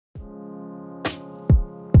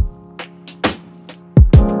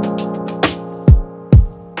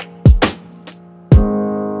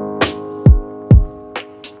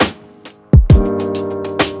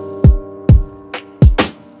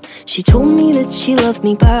She told me that she loved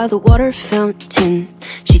me by the water fountain.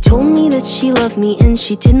 She told me that she loved me and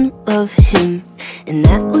she didn't love him. And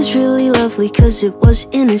that was really lovely cause it was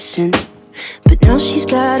innocent. But now she's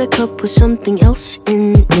got a cup with something else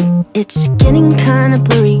in it. It's getting kinda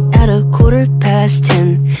blurry at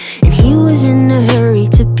 10:15. And he was in a hurry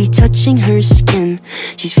to be touching her skin.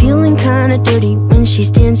 She's feeling kinda dirty when she's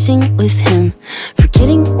dancing with him,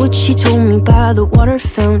 forgetting what she told me by the water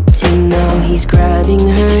fountain. Now he's grabbing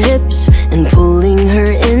her hips and pulling her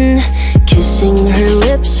in, kissing her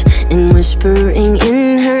lips and whispering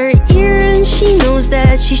in her ear. And she knows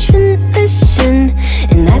that she shouldn't listen,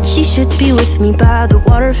 and that she should be with me by the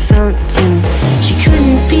water fountain. She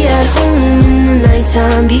couldn't be at home in the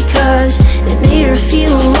nighttime because it made her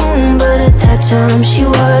feel alone. But at that time she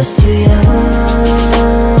was too young,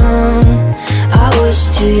 I was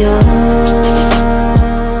too young.